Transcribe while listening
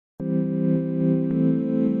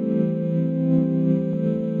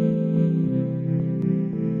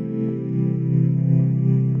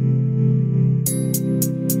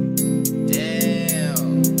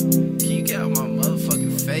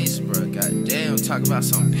talk about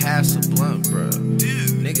some pass a blunt, bro.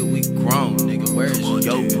 Nigga, we grown, nigga. Where's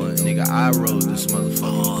your blunt? Nigga, I rolled this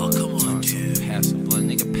motherfucker. Oh, come on, dude. Pass a blunt,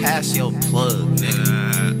 nigga. Pass your plug,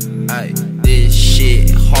 nigga. Ayy, this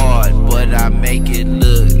shit hard, but I make it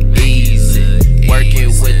look easy.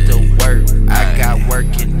 Working with the work, I got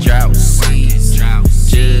working drought season.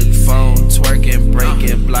 Jug phone twerking,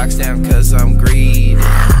 breaking blocks down cause I'm greedy.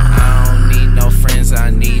 I don't need no friends, I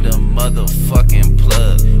need a motherfucking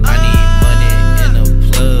plug. I need money in a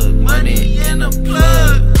plug, money in a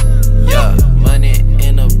plug. Yeah, money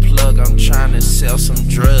in a plug, I'm trying to sell some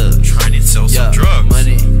drugs.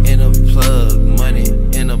 Money in a plug, money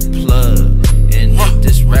in a plug. And if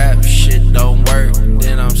this rap shit don't work,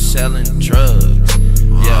 then I'm selling drugs.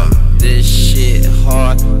 Yeah, this shit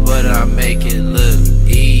hard, but I make it look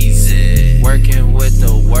easy. Working with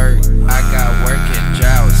the work, I got working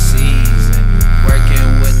drought season.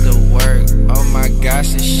 Working with the work, oh my gosh,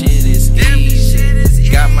 this shit is easy.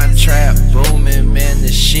 Got my trap booming, man,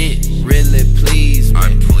 the shit really please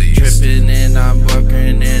me. Dripping and I'm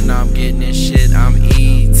buckering and I'm getting this shit I'm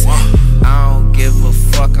eating. I don't give a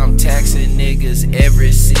fuck, I'm taxing niggas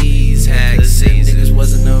every season. Cause them niggas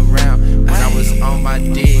wasn't around when I was on my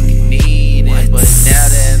dick needing. But now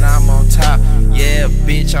that I'm on top, yeah,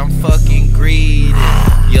 bitch, I'm fucking greedy.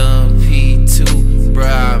 Young P2,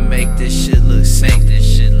 bruh, I make this shit look sank.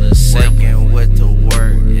 This shit look working with the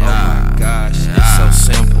work. Oh my gosh, it's so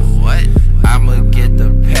simple. I'ma get the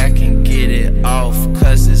pack and get it off,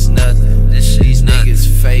 cause it's nothing. These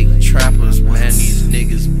niggas fake trappers, man, these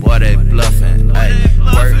niggas, boy, they bluffing. Ay,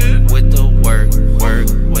 work with the work, work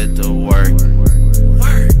with the work.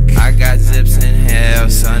 I got zips and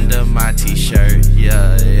halves under my t-shirt,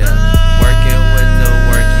 yeah, yeah. Working with the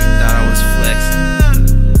work, you thought I was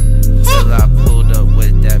flexing, till I pulled up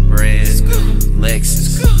with that brand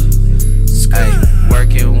Lexus. Ay,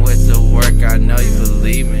 working with the work, I know you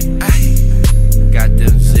believe me. Got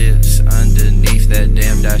them zips underneath that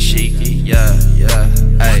damn dashiki, yeah, yeah.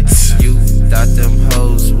 Ay, you thought them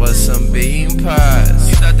hoes was some bean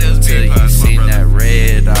pies, till you seen that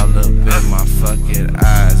red all up in my fucking eye.